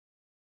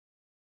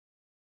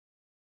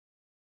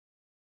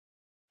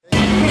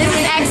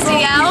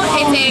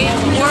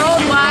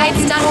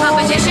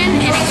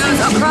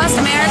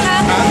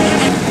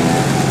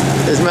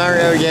There's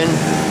Mario again.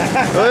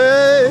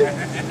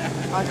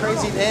 Hey! My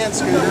crazy dance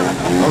scooter.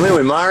 I'm here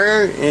with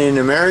Mario in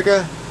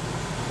America,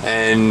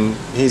 and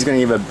he's going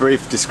to give a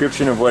brief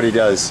description of what he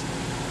does.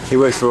 He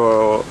works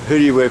for, who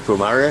do you work for,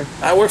 Mario?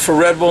 I work for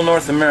Red Bull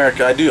North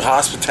America. I do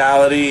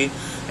hospitality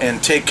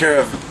and take care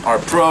of our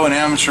pro and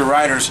amateur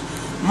riders,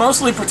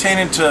 mostly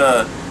pertaining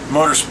to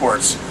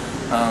motorsports.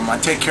 I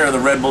take care of the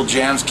Red Bull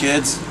Jams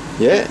kids,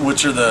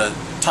 which are the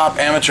top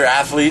amateur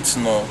athletes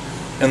in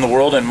the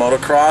world in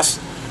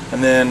motocross.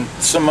 And then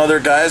some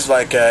other guys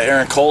like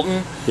Aaron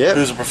Colton,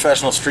 who's a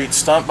professional street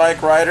stunt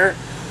bike rider.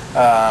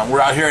 We're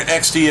out here at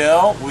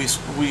XDL.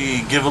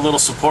 We give a little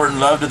support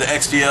and love to the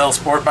XDL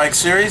Sport Bike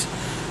Series.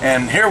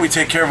 And here we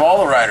take care of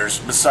all the riders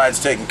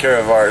besides taking care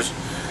of ours.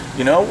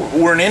 You know,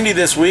 we're in Indy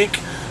this week.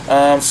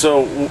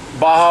 So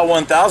Baja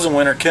 1000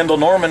 winner Kendall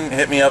Norman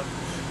hit me up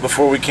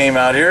before we came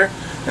out here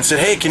and said,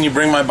 hey, can you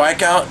bring my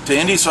bike out to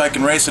Indy so I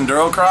can race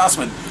endurocross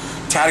with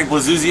Taddy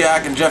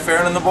Blazuziak and Jeff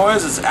Aaron and the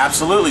boys? It's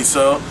absolutely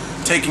so.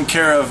 Taking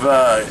care of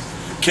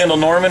Kendall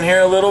Norman here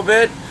a little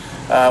bit.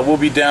 We'll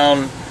be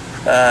down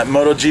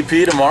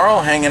MotoGP tomorrow,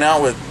 hanging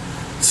out with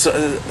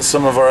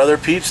some of our other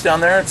peeps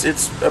down there.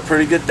 It's a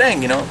pretty good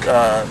thing, you know.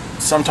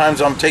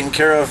 Sometimes I'm taking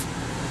care of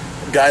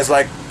guys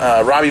like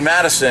Robbie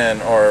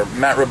Maddison or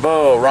Matt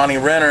Rabot, Ronnie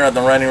Renner on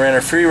the Ronnie Renner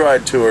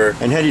Freeride Tour.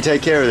 And how do you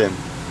take care of them?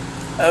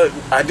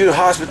 I do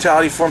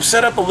hospitality for them.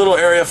 Set up a little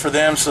area for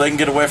them so they can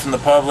get away from the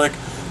public,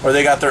 or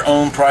they got their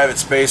own private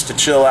space to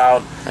chill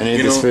out. And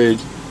eat this food.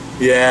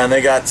 Yeah, and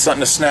they got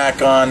something to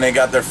snack on. They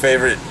got their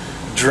favorite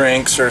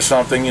drinks or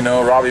something. You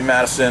know, Robbie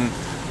Maddison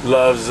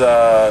loves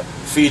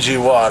Fiji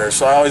water,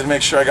 so I always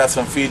make sure I got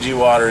some Fiji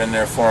water in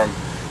there for him.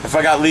 If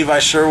I got Levi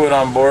Sherwood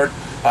on board,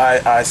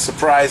 I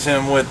surprise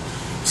him with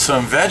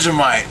some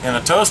Vegemite in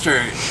a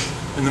toaster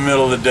in the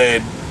middle of the day.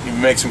 It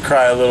makes him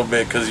cry a little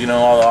bit because, you know,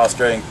 all the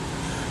Australian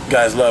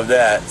guys love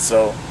that.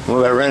 So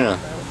what about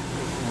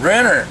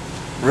Renner?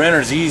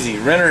 Renner's easy.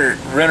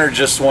 Renner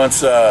just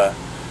wants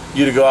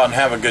you to go out and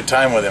have a good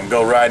time with him.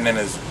 Go riding in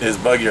his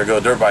buggy or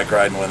go dirt bike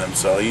riding with him.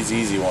 So he's an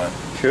easy one.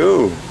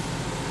 Cool.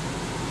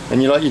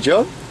 And you like your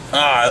job?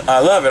 I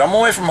love it. I'm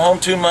away from home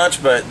too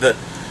much, but the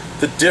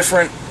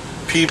different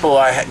people,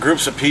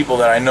 groups of people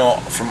that I know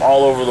from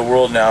all over the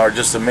world now are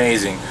just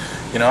amazing.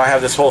 You know, I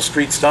have this whole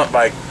street stunt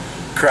bike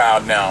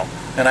crowd now,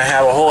 and I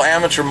have a whole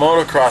amateur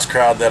motocross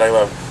crowd that I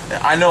love.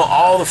 I know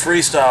all the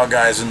freestyle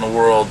guys in the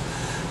world.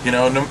 You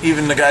know,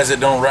 even the guys that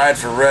don't ride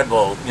for Red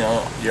Bull. You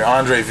know, your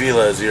Andre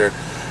Vilas, your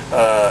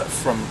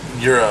from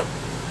Europe.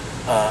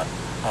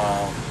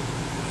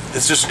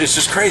 It's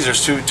just crazy.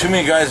 There's too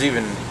many guys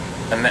even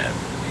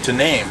to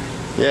name.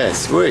 Yeah,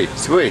 sweet.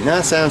 Now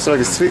that sounds like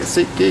a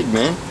sick gig,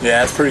 man.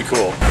 Yeah, it's pretty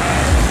cool.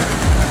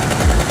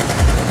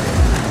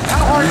 How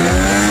hard is it to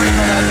break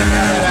on that thing?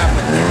 How that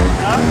happen?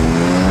 Huh?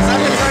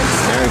 I've been trying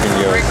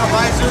to break on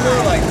my Zulu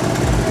like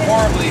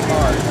horribly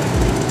hard.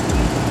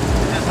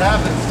 It just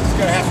happens. It's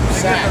gonna have to be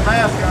sad. Get the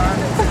mask on.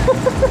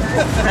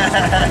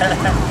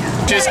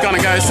 Just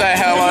gonna go say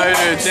hello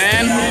to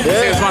Dan.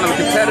 He was one of the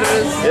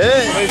competitors.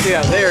 Yeah. Where's he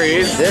at? There he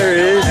is. There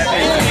he is.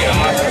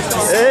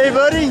 Hey,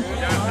 buddy.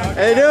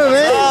 How you doing,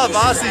 man? Oh,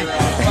 bossy.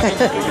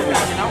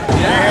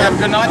 Have a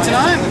good night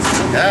tonight?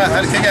 Yeah,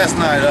 had a kick-ass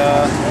night.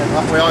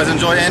 We always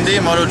enjoy Indy,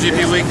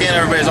 MotoGP weekend.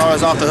 Everybody's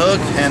always off the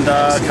hook, and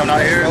coming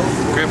out here,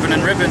 gripping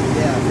and ripping.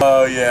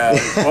 Oh yeah.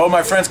 Well,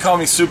 my friends call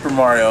me Super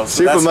Mario.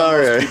 So Super that's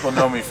Mario. Where most people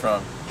know me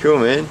from. Cool,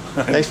 man.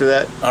 Thanks for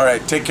that. All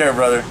right, take care,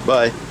 brother.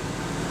 Bye.